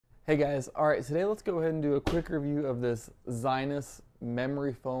Hey guys, alright, today let's go ahead and do a quick review of this Zinus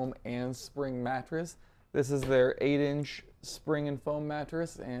memory foam and spring mattress. This is their 8-inch spring and foam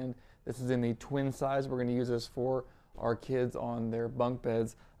mattress, and this is in the twin size. We're going to use this for our kids on their bunk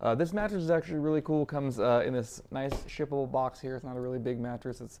beds. This mattress is actually really cool. It comes in this nice shippable box here. It's not a really big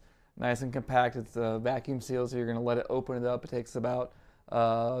mattress. It's nice and compact. It's vacuum sealed, so you're going to let it open it up. It takes about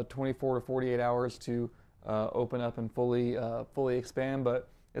 24 to 48 hours to open up and fully expand, but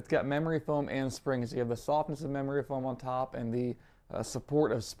it's got memory foam and springs. So you have the softness of memory foam on top and the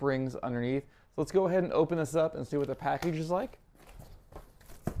support of springs underneath. So let's go ahead and open this up and see what the package is like.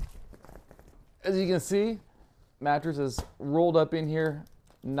 As you can see, mattress is rolled up in here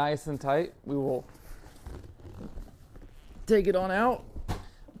nice and tight. We will take it on out.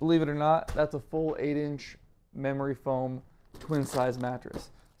 Believe it or not, that's a full 8-inch memory foam twin size mattress.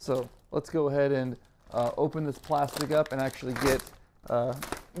 So let's go ahead and open this plastic up and actually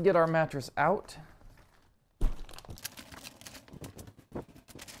get our mattress out.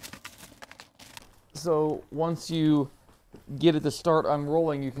 So once you get it to start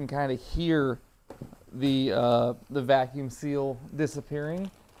unrolling, you can kind of hear the vacuum seal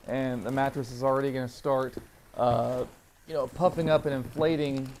disappearing, and the mattress is already going to start puffing up and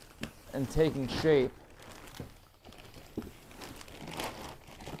inflating and taking shape.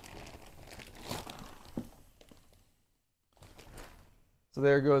 So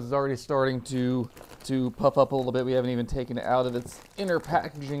there it goes. It's already starting to puff up a little bit. We haven't even taken it out of its inner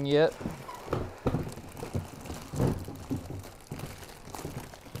packaging yet.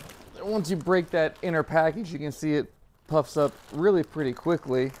 Once you break that inner package, you can see it puffs up really pretty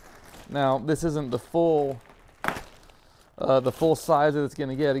quickly. Now, this isn't the full size that it's going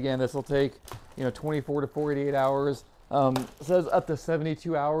to get. Again, this will take 24 to 48 hours. It says up to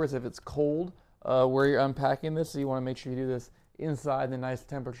 72 hours if it's cold where you're unpacking this. So you want to make sure you do this inside the nice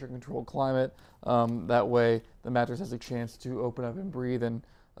temperature controlled climate. That way the mattress has a chance to open up and breathe and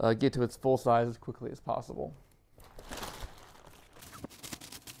get to its full size as quickly as possible.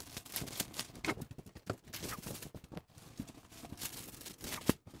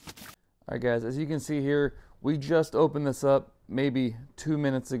 All right guys, as you can see here, we just opened this up maybe 2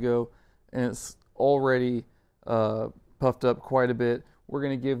 minutes ago and it's already puffed up quite a bit. We're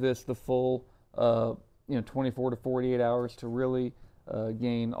going to give this the full 24 to 48 hours to really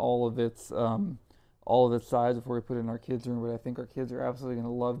gain all of its size before we put it in our kids' room. But I think our kids are absolutely going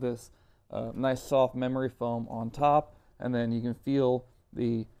to love this. Nice soft memory foam on top, and then you can feel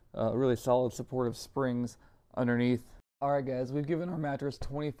the really solid supportive springs underneath. All right, guys, we've given our mattress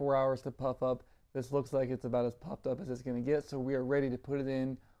 24 hours to puff up. This looks like it's about as puffed up as it's going to get, so we are ready to put it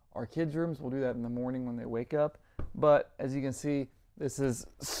in our kids' rooms. We'll do that in the morning when they wake up. But as you can see, this is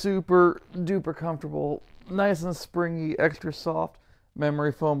super duper comfortable, nice and springy, extra soft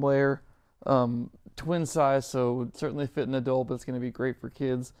memory foam layer, twin size, so would certainly fit an adult, but it's going to be great for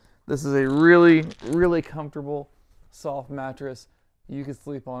kids. This is a really, really comfortable, soft mattress. You can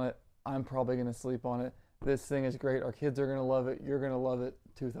sleep on it. I'm probably going to sleep on it. This thing is great. Our kids are going to love it. You're going to love it.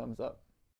 2 thumbs up.